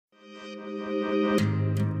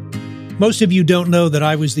Most of you don't know that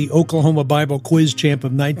I was the Oklahoma Bible Quiz Champ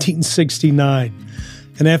of 1969.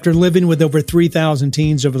 And after living with over 3,000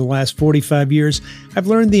 teens over the last 45 years, I've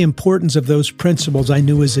learned the importance of those principles I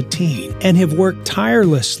knew as a teen and have worked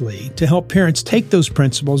tirelessly to help parents take those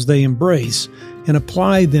principles they embrace and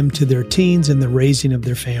apply them to their teens and the raising of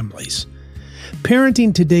their families.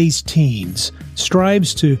 Parenting Today's Teens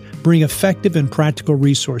strives to bring effective and practical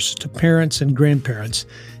resources to parents and grandparents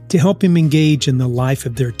to help them engage in the life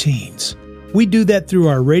of their teens. We do that through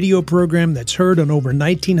our radio program that's heard on over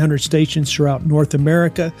 1,900 stations throughout North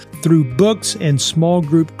America, through books and small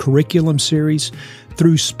group curriculum series,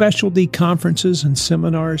 through specialty conferences and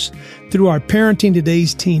seminars, through our Parenting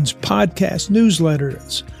Today's Teens podcast,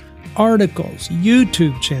 newsletters, articles,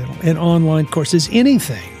 YouTube channel, and online courses,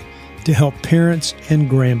 anything to help parents and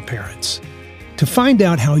grandparents. To find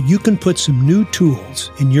out how you can put some new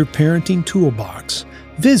tools in your parenting toolbox,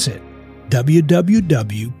 visit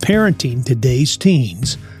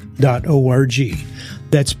www.parentingtodaysteens.org.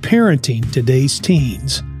 That's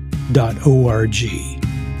parentingtodaysteens.org.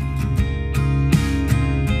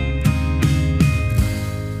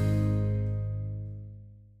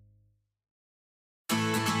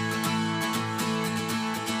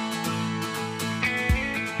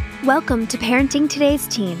 Welcome to Parenting Today's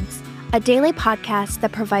Teens, a daily podcast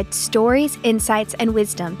that provides stories, insights, and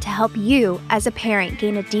wisdom to help you as a parent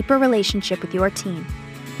gain a deeper relationship with your teen.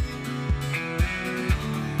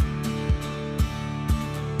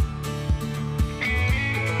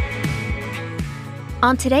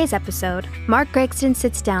 On today's episode, Mark Gregston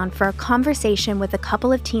sits down for a conversation with a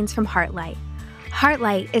couple of teens from Heartlight.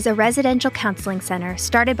 Heartlight is a residential counseling center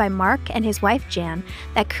started by Mark and his wife Jan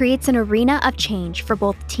that creates an arena of change for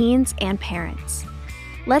both teens and parents.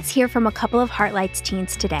 Let's hear from a couple of Heartlight's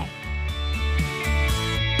teens today.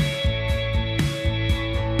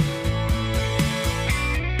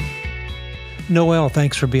 Noelle,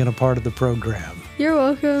 thanks for being a part of the program. You're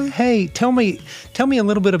welcome. Hey, tell me a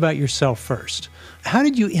little bit about yourself first. How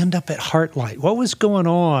did you end up at Heartlight? What was going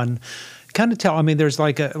on? Kind of there's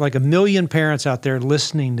like a million parents out there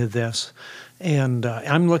listening to this. And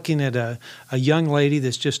I'm looking at a young lady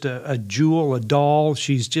that's just a jewel, a doll.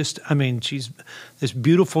 She's this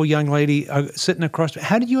beautiful young lady sitting across.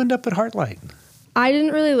 How did you end up at Heartlight? I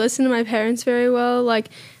didn't really listen to my parents very well. Like,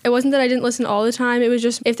 it wasn't that I didn't listen all the time. It was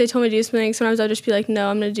just if they told me to do something, sometimes I'd just be like, no,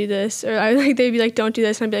 I'm going to do this. Or they'd be like, don't do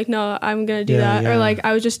this. And I'd be like, no, I'm going to do that. Yeah. Or like,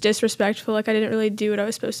 I was just disrespectful. Like, I didn't really do what I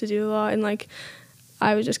was supposed to do a lot. And like,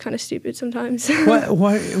 I was just kind of stupid sometimes.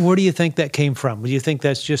 Where do you think that came from? Do you think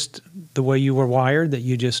that's just the way you were wired, that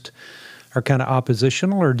you just are kind of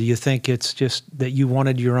oppositional, or do you think it's just that you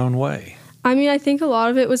wanted your own way? I mean, I think a lot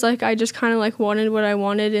of it was like I just kind of like wanted what I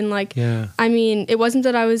wanted, and like, yeah. I mean, it wasn't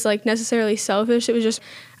that I was like necessarily selfish. It was just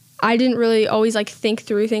I didn't really always like think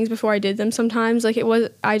through things before I did them sometimes. Like so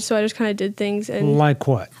I just kind of did things. And like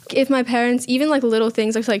what? If my parents, even like little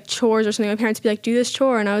things like chores or something, my parents would be like, do this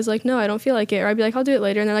chore. And I was like, no, I don't feel like it. Or I'd be like, I'll do it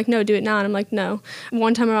later. And they're like, no, do it now. And I'm like, no.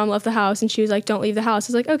 One time my mom left the house and she was like, don't leave the house.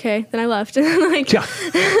 I was like, okay. Then I left. And like, yeah.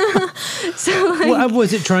 So like, well,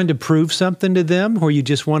 was it trying to prove something to them, or you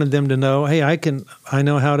just wanted them to know, hey, I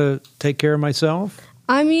know how to take care of myself?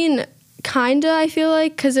 I mean, kinda, I feel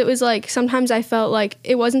like, because it was like sometimes I felt like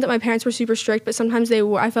it wasn't that my parents were super strict, but sometimes they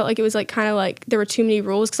were. I felt like it was like kind of like there were too many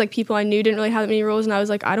rules, because like people I knew didn't really have that many rules, and I was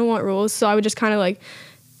like, I don't want rules. So I would just kind of like,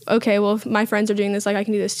 okay, well, if my friends are doing this, like I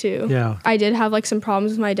can do this too. Yeah. I did have like some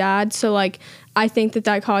problems with my dad, so like I think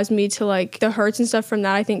that caused me to like the hurts and stuff from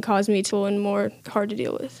that. I think caused me to and more hard to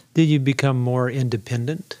deal with. Did you become more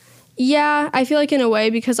independent? Yeah, I feel like in a way,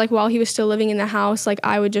 because like while he was still living in the house, like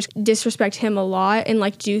I would just disrespect him a lot and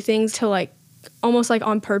like do things to like almost like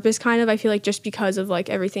on purpose kind of. I feel like just because of like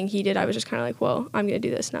everything he did, I was just kind of like, well, I'm going to do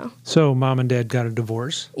this now. So mom and dad got a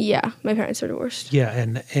divorce? Yeah, my parents are divorced. Yeah,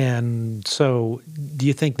 and so do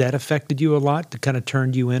you think that affected you a lot, that kind of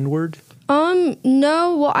turned you inward?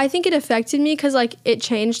 No, well, I think it affected me because like it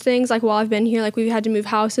changed things. Like while I've been here, like we've had to move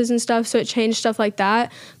houses and stuff, so it changed stuff like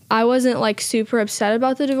that. I wasn't like super upset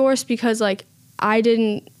about the divorce because like I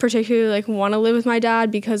didn't particularly like want to live with my dad,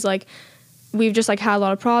 because like we've just like had a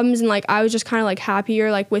lot of problems, and like I was just kind of like happier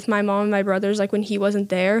like with my mom and my brothers like when he wasn't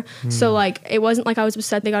there. So like it wasn't like I was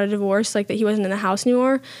upset they got a divorce, like that he wasn't in the house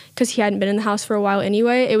anymore, because he hadn't been in the house for a while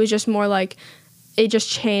anyway. It was just more like it just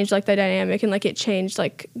changed like the dynamic, and like it changed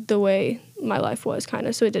like the way my life was kind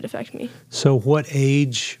of, so it did affect me. So what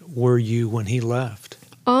age were you when he left?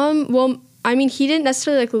 Well, I mean, he didn't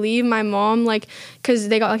necessarily like leave. My mom, like, because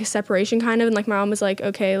they got like a separation kind of, and like my mom was like,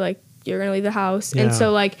 okay, like you're gonna leave the house. Yeah. And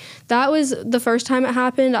so like that was the first time it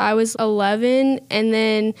happened. I was 11, and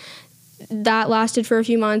then that lasted for a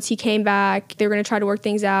few months. He came back. They were going to try to work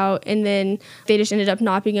things out, and then they just ended up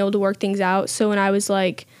not being able to work things out. So when I was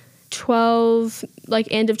like 12, like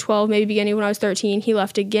end of 12, maybe beginning when I was 13, he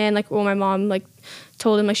left again. Like, well, my mom like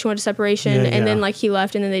told him like she wanted a separation, and then like he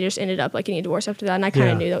left, and then they just ended up like getting a divorce after that. And I kind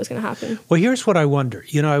of knew that was going to happen. Well, here's what I wonder.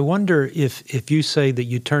 I wonder if you say that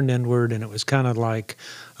you turned inward and it was kind of like,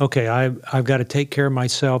 okay, I've got to take care of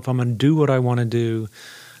myself. I'm going to do what I want to do.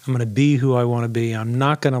 I'm going to be who I want to be. I'm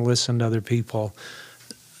not going to listen to other people.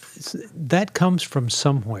 That comes from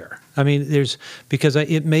somewhere. I mean, because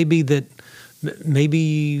it may be that maybe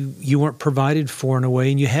you weren't provided for in a way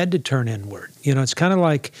and you had to turn inward. It's kind of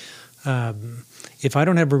like if I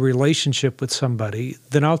don't have a relationship with somebody,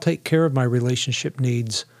 then I'll take care of my relationship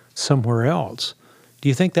needs somewhere else. Do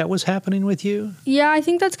you think that was happening with you? Yeah, I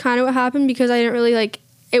think that's kind of what happened, because I didn't really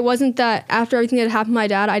it wasn't that after everything that had happened to my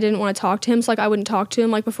dad, I didn't want to talk to him. So, I wouldn't talk to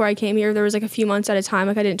him. Before I came here, there was, a few months at a time,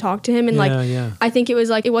 I didn't talk to him. And, I think it was,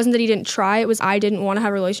 it wasn't that he didn't try. It was I didn't want to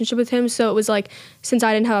have a relationship with him. So, it was, since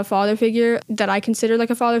I didn't have a father figure that I considered,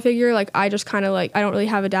 a father figure, I just kind of, I don't really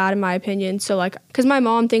have a dad in my opinion. So, because my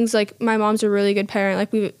mom thinks, my mom's a really good parent.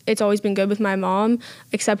 It's always been good with my mom,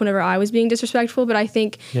 except whenever I was being disrespectful. But I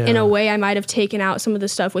think, in a way, I might have taken out some of the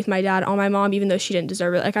stuff with my dad on my mom, even though she didn't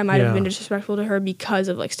deserve it. I might have been disrespectful to her because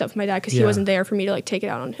of, stuff with my dad, because he wasn't there for me to take it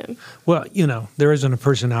out on him. Well, there isn't a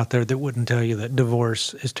person out there that wouldn't tell you that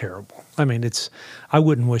divorce is terrible. I mean, I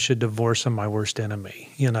wouldn't wish a divorce on my worst enemy.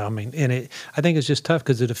 I think it's just tough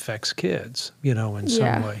because it affects kids, in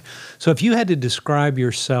some way. So if you had to describe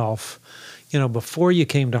yourself, before you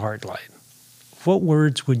came to Heartlight, what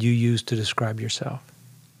words would you use to describe yourself?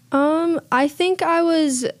 I think I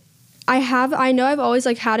know I've always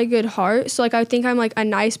had a good heart. So I think I'm a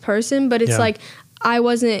nice person, but it's I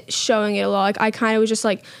wasn't showing it a lot. I kind of was just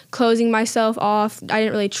closing myself off. I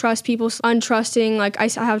didn't really trust people, untrusting.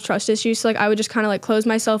 I have trust issues, so I would just kind of close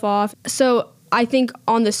myself off. So I think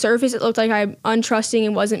on the surface it looked like I'm untrusting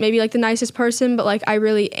and wasn't maybe the nicest person, but I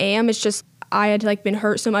really am. It's just I had been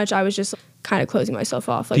hurt so much. I was just kind of closing myself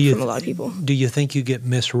off from a lot of people. Do you think you get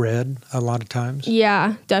misread a lot of times?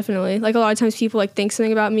 Yeah, definitely. A lot of times people think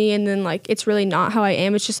something about me, and then it's really not how I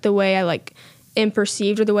am. It's just the way I am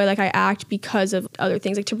perceived, or the way I act because of other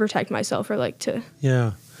things, to protect myself, or to...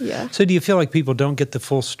 Yeah. Yeah. So do you feel like people don't get the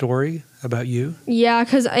full story about you? Yeah,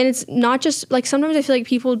 and it's not just, sometimes I feel like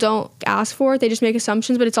people don't ask for it, they just make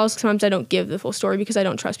assumptions, but it's also sometimes I don't give the full story because I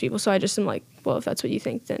don't trust people, so I just am well, if that's what you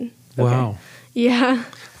think, then okay. Wow. Yeah.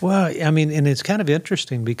 Well, I mean, and it's kind of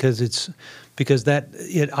interesting because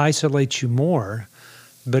it isolates you more,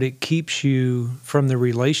 but it keeps you from the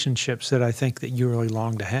relationships that I think that you really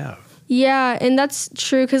long to have. Yeah, and that's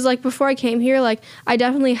true because, before I came here, I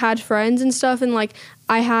definitely had friends and stuff, and,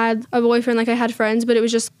 I had a boyfriend, I had friends, but it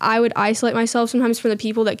was just I would isolate myself sometimes from the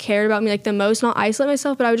people that cared about me, the most. Not isolate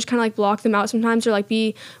myself, but I would just kind of, block them out sometimes, or,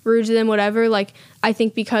 be rude to them, whatever. I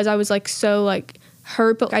think because I was, so,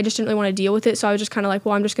 hurt, but I just didn't really want to deal with it, so I was just kind of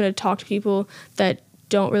well, I'm just going to talk to people that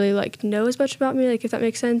don't really, know as much about me, if that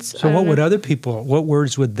makes sense. So what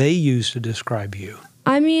words would they use to describe you?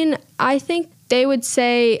 I mean, I think they would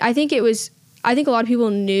say, I think a lot of people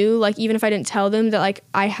knew, even if I didn't tell them, that,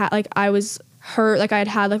 I was hurt, I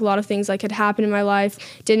had a lot of things, had happened in my life,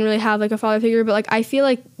 didn't really have, a father figure, but, I feel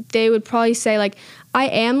like they would probably say, I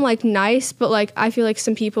am, nice, but, I feel like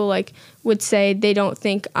some people, would say they don't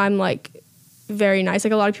think I'm, very nice. A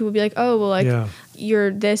lot of people would be oh, well,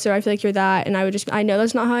 you're this, or I feel like you're that, and I know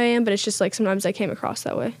that's not how I am, but it's just, sometimes I came across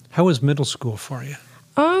that way. How was middle school for you?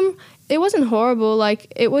 It wasn't horrible.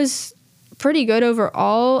 It was pretty good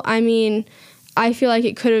overall. I mean, I feel like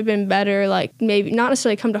it could have been better, maybe not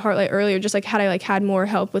necessarily come to Heartlight earlier, just had I had more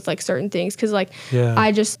help with certain things, because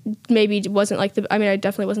I just maybe wasn't I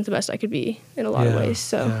definitely wasn't the best I could be in a lot of ways.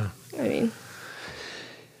 So I mean,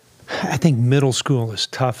 I think middle school is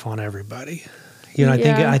tough on everybody.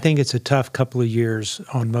 I think it's a tough couple of years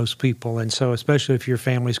on most people, and so especially if your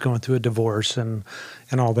family's going through a divorce and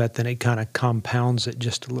all that, then it kind of compounds it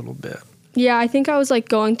just a little bit. Yeah, I think I was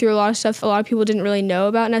going through a lot of stuff a lot of people didn't really know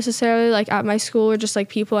about necessarily, at my school, or just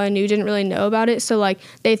people I knew didn't really know about it. So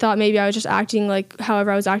they thought maybe I was just acting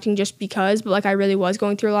however I was acting just because, but I really was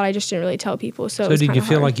going through a lot. I just didn't really tell people. So did you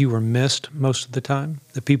feel like you were missed most of the time?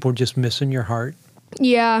 That people were just missing your heart?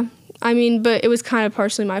 Yeah, I mean, but it was kind of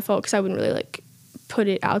partially my fault because I wouldn't really put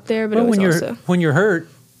it out there. But when you're hurt,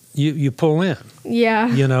 you pull in. Yeah.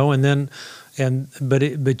 And then.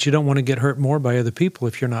 But you don't want to get hurt more by other people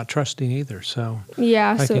if you're not trusting either. So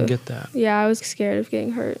yeah, I can get that. Yeah, I was scared of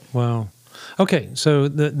getting hurt. Wow. Okay, so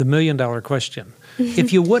the $1 million question: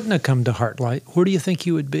 if you wouldn't have come to Heartlight, where do you think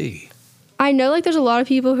you would be? I know, like, there's a lot of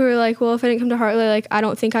people who are like, well, if I didn't come to Heartlight, like, I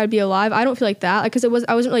don't think I'd be alive. I don't feel like that, like, because I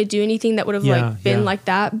wasn't really doing anything that would have like been like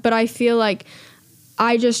that. But I feel like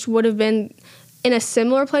I just would have been in a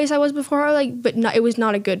similar place I was before, like, but it was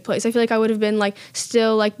not a good place. I feel like I would have been like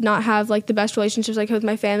still like not have like the best relationships like with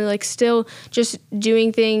my family, like still just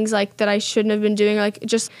doing things like that I shouldn't have been doing, like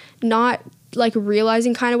just not like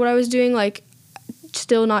realizing kind of what I was doing, like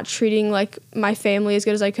still not treating like my family as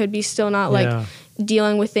good as I could be, still not like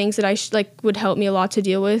dealing with things that I would help me a lot to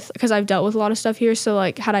deal with, because I've dealt with a lot of stuff here. So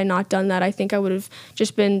like had I not done that, I think I would have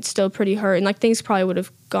just been still pretty hurt, and like things probably would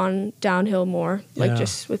have gone downhill more, like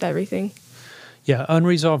just with everything. Yeah,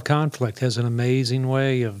 unresolved conflict has an amazing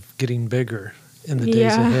way of getting bigger in the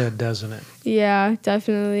days ahead, doesn't it? Yeah,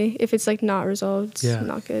 definitely. If it's like not resolved, it's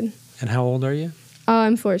not good. And how old are you?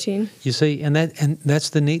 I'm 14. You see, and that's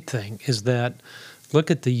the neat thing, is that look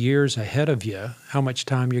at the years ahead of you, how much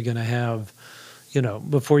time you're going to have, you know,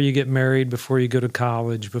 before you get married, before you go to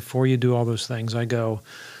college, before you do all those things. I go,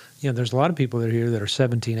 you know, there's a lot of people that are here that are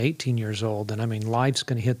 17, 18 years old, and I mean, life's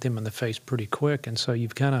going to hit them in the face pretty quick, and so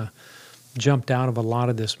you've kind of jumped out of a lot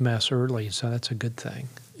of this mess early, so that's a good thing.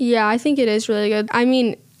 Yeah, I think it is really good. I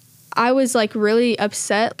mean, I was like really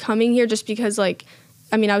upset coming here just because like,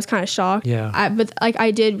 I mean, I was kind of shocked. Yeah. But like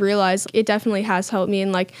I did realize it definitely has helped me,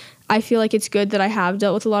 and like I feel like it's good that I have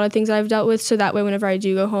dealt with a lot of things I've dealt with, so that way whenever I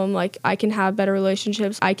do go home, like I can have better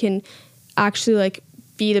relationships. I can actually like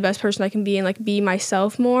be the best person I can be, and like be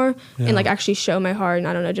myself more, and like actually show my heart. And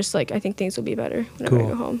I don't know, just like I think things will be better whenever I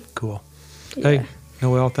go home. Cool. Yeah. Hey,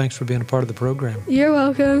 Noelle, thanks for being a part of the program. You're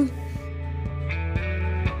welcome.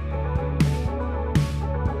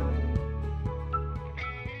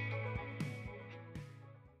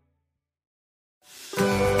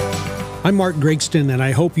 I'm Mark Gregston, and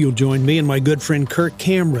I hope you'll join me and my good friend Kirk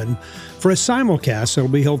Cameron for a simulcast that will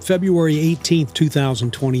be held February 18th,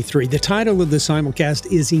 2023. The title of the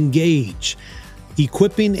simulcast is Engage,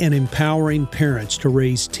 Equipping and Empowering Parents to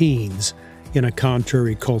Raise Teens in a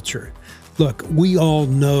Contrary Culture. Look, we all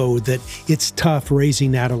know that it's tough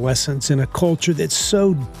raising adolescents in a culture that's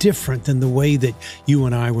so different than the way that you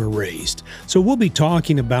and I were raised. So we'll be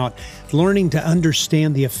talking about learning to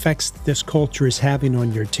understand the effects that this culture is having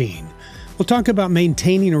on your teen. We'll talk about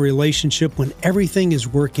maintaining a relationship when everything is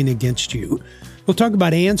working against you. We'll talk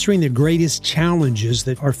about answering the greatest challenges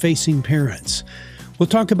that are facing parents. We'll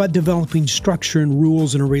talk about developing structure and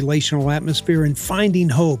rules in a relational atmosphere and finding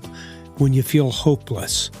hope when you feel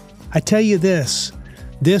hopeless. I tell you this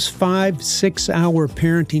 5-6 hour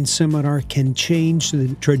parenting seminar can change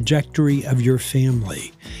the trajectory of your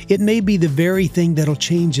family. It may be the very thing that'll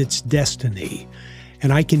change its destiny.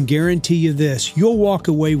 And I can guarantee you this, you'll walk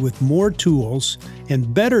away with more tools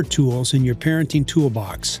and better tools in your parenting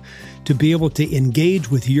toolbox to be able to engage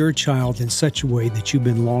with your child in such a way that you've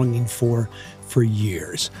been longing for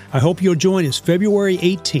years. I hope you'll join us February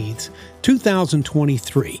 18th,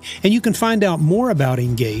 2023. And you can find out more about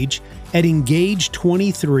Engage at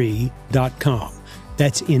engage23.com.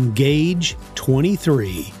 That's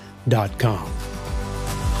engage23.com.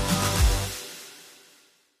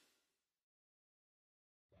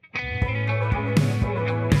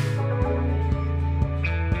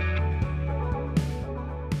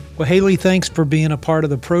 Well, Haley, thanks for being a part of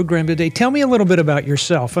the program today. Tell me a little bit about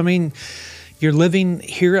yourself. I mean, you're living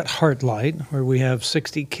here at Heartlight, where we have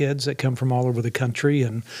 60 kids that come from all over the country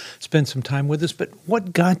and spend some time with us. But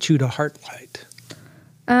what got you to Heartlight?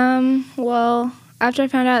 Well, after I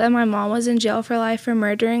found out that my mom was in jail for life for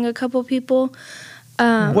murdering a couple people.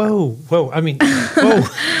 Whoa. I mean, whoa.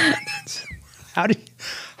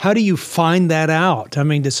 How do you find that out? I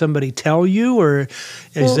mean, does somebody tell you, or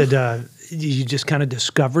is it... you just kind of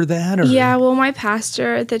discover that? Or? Yeah, well, my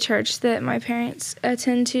pastor at the church that my parents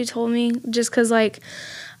attend to told me, just because, like,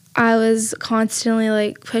 I was constantly,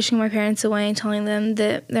 like, pushing my parents away and telling them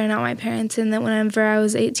that they're not my parents, and that whenever I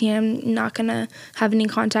was 18, I'm not going to have any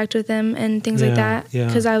contact with them and things like that,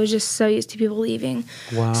 because I was just so used to people leaving.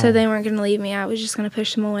 Wow. So they weren't going to leave me. I was just going to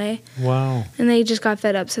push them away. Wow. And they just got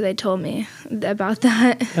fed up, so they told me about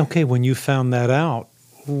that. Okay, when you found that out,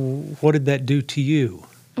 what did that do to you?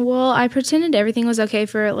 Well, I pretended everything was okay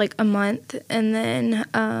for like a month, and then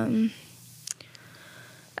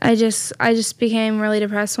I just became really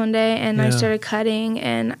depressed one day, and I started cutting,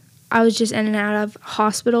 and I was just in and out of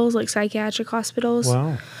hospitals, like psychiatric hospitals.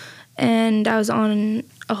 Wow. And I was on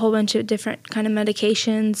a whole bunch of different kind of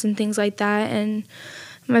medications and things like that, and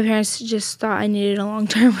my parents just thought I needed a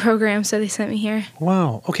long-term program, so they sent me here.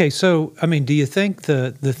 Wow. Okay, so, I mean, do you think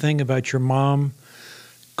the thing about your mom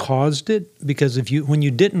caused it? Because when you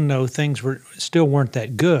didn't know, things still weren't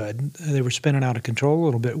that good, they were spinning out of control a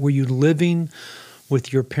little bit. Were you living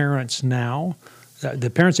with your parents now? The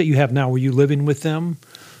parents that you have now, were you living with them?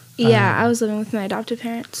 Yeah, I was living with my adopted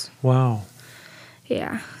parents. Wow.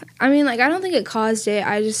 Yeah. I mean, like, I don't think it caused it.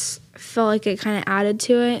 I just felt like it kind of added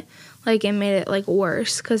to it. Like, it made it, like,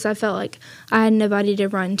 worse because I felt like I had nobody to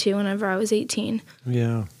run to whenever I was 18.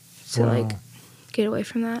 Yeah. So, Wow. like, get away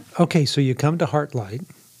from that. Okay, so you come to Heartlight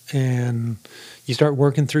and you start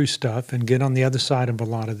working through stuff and get on the other side of a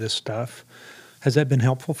lot of this stuff. Has that been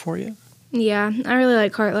helpful for you? Yeah, I really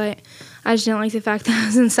like Heartlight. I just didn't like the fact that I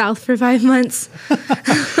was in South for 5 months.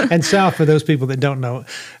 And South, for those people that don't know,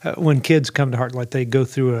 when kids come to Heartlight, they go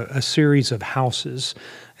through a series of houses,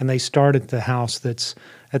 and they start at the house that's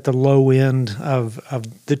at the low end of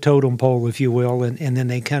the totem pole, if you will, and then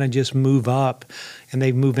they kind of just move up, and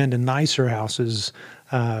they move into nicer houses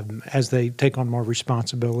as they take on more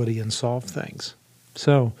responsibility and solve things.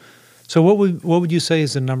 So what would you say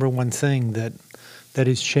is the number one thing that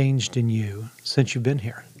has changed in you since you've been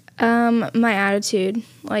here? My attitude.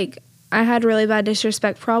 Like, I had really bad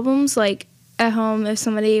disrespect problems. Like, at home, if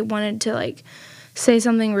somebody wanted to, like, say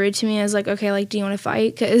something rude to me, I was like, okay, like, do you want to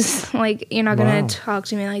fight? Because, like, you're not going to talk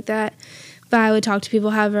to me like that. But I would talk to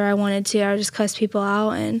people however I wanted to. I would just cuss people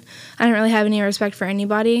out, and I didn't really have any respect for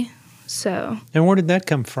anybody. So. And where did that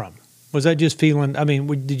come from? Was that just feeling, I mean,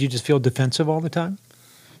 did you just feel defensive all the time?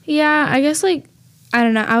 Yeah, I guess, like, I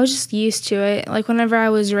don't know. I was just used to it. Like, whenever I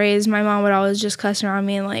was raised, my mom would always just cuss around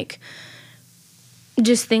me and, like,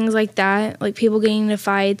 just things like that. Like, people getting into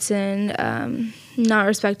fights and not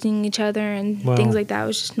respecting each other and things like that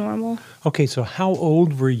was just normal. Okay, so how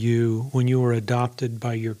old were you when you were adopted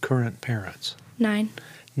by your current parents? 9.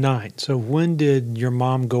 9. So when did your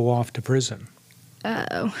mom go off to prison?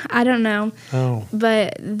 I don't know. Oh.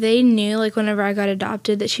 But they knew, like, whenever I got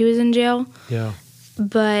adopted that she was in jail. Yeah.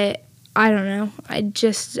 But I don't know.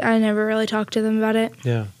 I never really talked to them about it.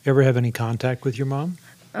 Yeah. Ever have any contact with your mom?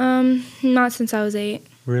 Not since I was 8.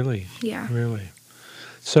 Really? Yeah. Really?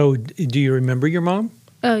 So do you remember your mom?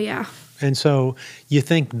 Oh, yeah. And so you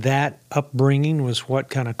think that upbringing was what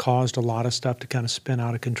kind of caused a lot of stuff to kind of spin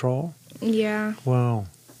out of control? Yeah. Wow.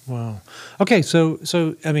 Wow. Okay, so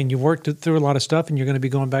I mean, you worked through a lot of stuff and you're going to be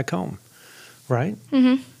going back home, right?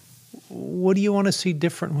 Mm-hmm. What do you want to see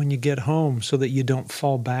different when you get home so that you don't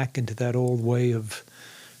fall back into that old way of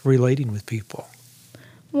relating with people?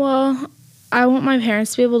 Well, I want my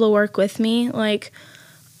parents to be able to work with me. Like,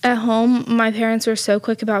 at home, my parents were so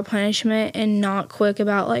quick about punishment and not quick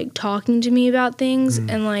about, like, talking to me about things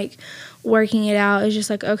and, like, working it out. It's just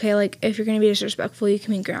like, okay, like, if you're going to be disrespectful, you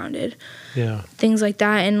can be grounded. Yeah. Things like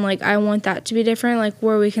that. And, like, I want that to be different, like,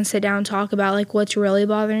 where we can sit down and talk about, like, what's really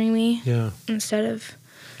bothering me. Yeah. Instead of.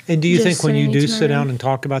 And do you think when you sitting do into my sit down room. and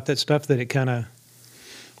talk about that stuff that it kind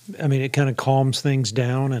of calms things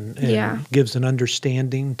down and Yeah. gives an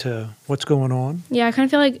understanding to what's going on? Yeah, I kind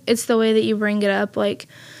of feel like it's the way that you bring it up. Like,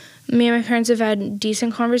 me and my parents have had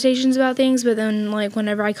decent conversations about things, but then, like,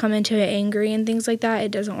 whenever I come into it angry and things like that,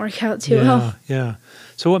 it doesn't work out too well. Yeah.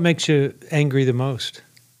 So what makes you angry the most?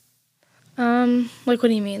 Like, what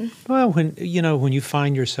do you mean? Well, when you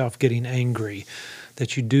find yourself getting angry,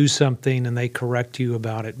 that you do something and they correct you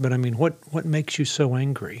about it. But I mean, what makes you so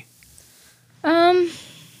angry? I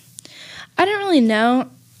don't really know.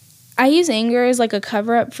 I use anger as, like, a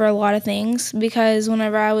cover-up for a lot of things because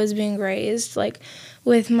whenever I was being raised, like,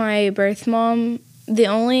 with my birth mom, the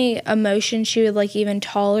only emotion she would, like, even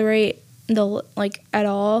tolerate at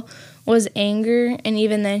all was anger, and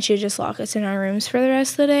even then she would just lock us in our rooms for the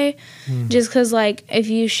rest of the day just because, like, if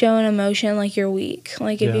you show an emotion, like, you're weak.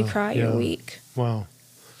 Like, if you cry, you're weak. Wow.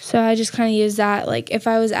 So I just kind of use that. Like, if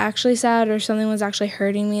I was actually sad or something was actually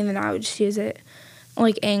hurting me, then I would just use it,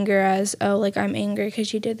 like, anger as, oh, like, I'm angry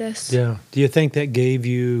because you did this. Yeah. Do you think that gave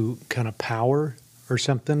you kind of power or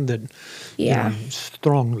something that, Yeah.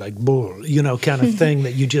 strong like bull, kind of thing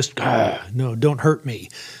that you just, no, don't hurt me.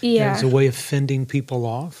 Yeah. As a way of fending people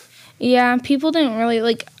off? Yeah, people didn't really,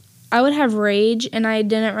 like, I would have rage, and I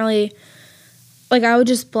didn't really, like, I would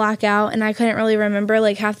just black out, and I couldn't really remember,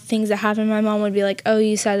 like, half the things that happened. My mom would be like, oh,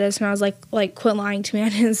 you said this, and I was like, quit lying to me. I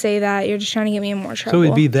didn't say that. You're just trying to get me in more trouble. So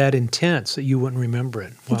it'd be that intense that you wouldn't remember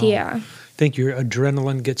it. Wow. Yeah. Think your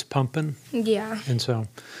adrenaline gets pumping? Yeah. And so,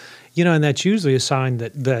 and that's usually a sign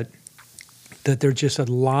that there's just a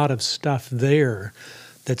lot of stuff there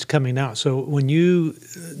that's coming out. So when you're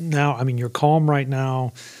calm right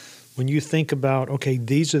now. When you think about, okay,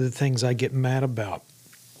 these are the things I get mad about,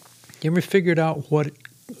 you ever figured out what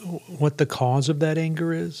the cause of that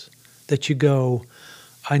anger is? That you go,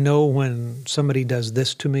 I know when somebody does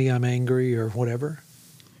this to me, I'm angry or whatever?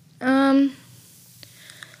 I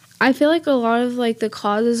feel like a lot of, like, the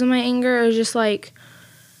causes of my anger are just, like,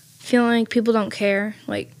 feeling like people don't care,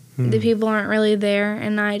 like the people aren't really there,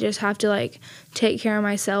 and I just have to like take care of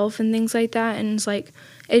myself and things like that. And it's like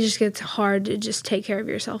it just gets hard to just take care of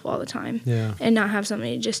yourself all the time, and not have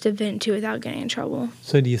somebody just to vent to without getting in trouble.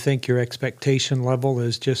 So do you think your expectation level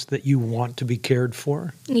is just that you want to be cared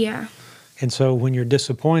for? Yeah. And so when you're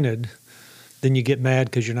disappointed, then you get mad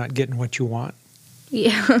because you're not getting what you want?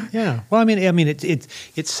 Yeah. Yeah. Well, I mean,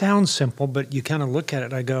 it sounds simple, but you kind of look at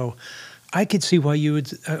it. I go, I could see why you would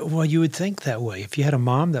think that way. If you had a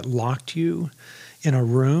mom that locked you in a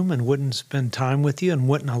room and wouldn't spend time with you and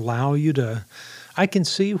wouldn't allow you to, I can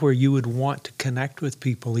see where you would want to connect with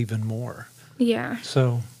people even more. Yeah.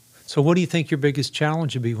 So what do you think your biggest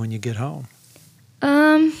challenge would be when you get home?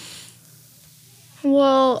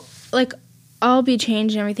 Well, like, I'll be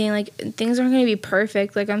changing everything. Like, things aren't going to be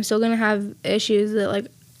perfect. Like, I'm still going to have issues that,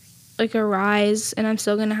 like arise, and I'm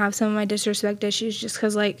still going to have some of my disrespect issues just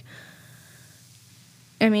because, like,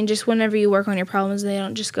 I mean, just whenever you work on your problems, they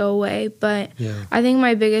don't just go away. But I think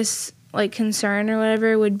my biggest, like, concern or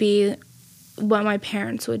whatever would be what my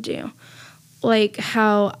parents would do. Like,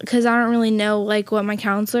 how, because I don't really know, like, what my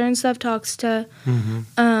counselor and stuff talks to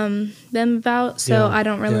them about. So I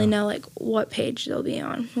don't really know, like, what page they'll be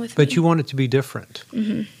on with me. But you want it to be different.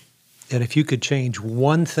 Mm-hmm. And if you could change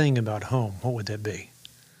one thing about home, what would that be?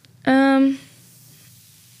 The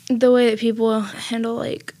way that people handle,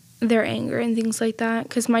 like, their anger and things like that.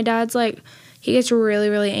 Because my dad's, like, he gets really,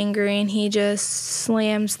 really angry, and he just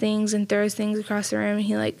slams things and throws things across the room, and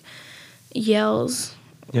he, like, yells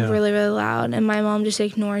really, really loud. And my mom just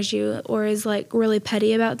ignores you or is, like, really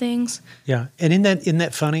petty about things. Yeah. And isn't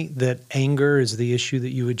that funny that anger is the issue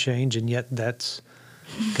that you would change, and yet that's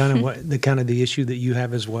kind of the issue that you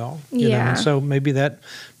have as well. You know? And so maybe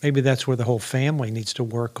that's where the whole family needs to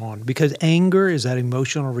work on, because anger is that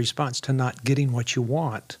emotional response to not getting what you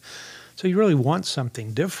want. So you really want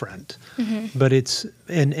something different, but it's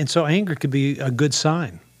and so anger could be a good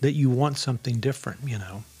sign that you want something different. You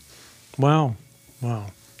know, wow.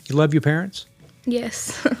 You love your parents?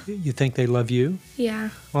 Yes. You think they love you? Yeah.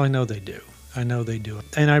 Well, I know they do.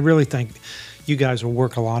 And I really think you guys will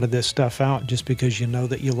work a lot of this stuff out just because you know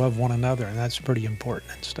that you love one another, and that's pretty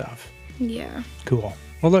important and stuff. Yeah. Cool.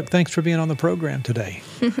 Well, look, thanks for being on the program today.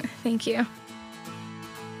 Thank you.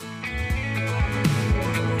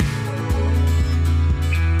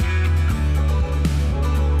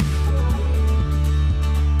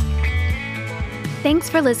 Thanks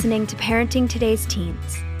for listening to Parenting Today's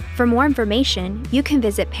Teens. For more information, you can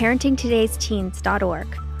visit parentingtodaysteens.org,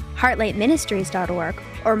 heartlightministries.org,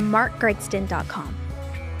 or markgregston.com.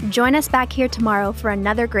 Join us back here tomorrow for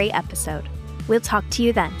another great episode. We'll talk to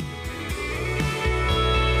you then.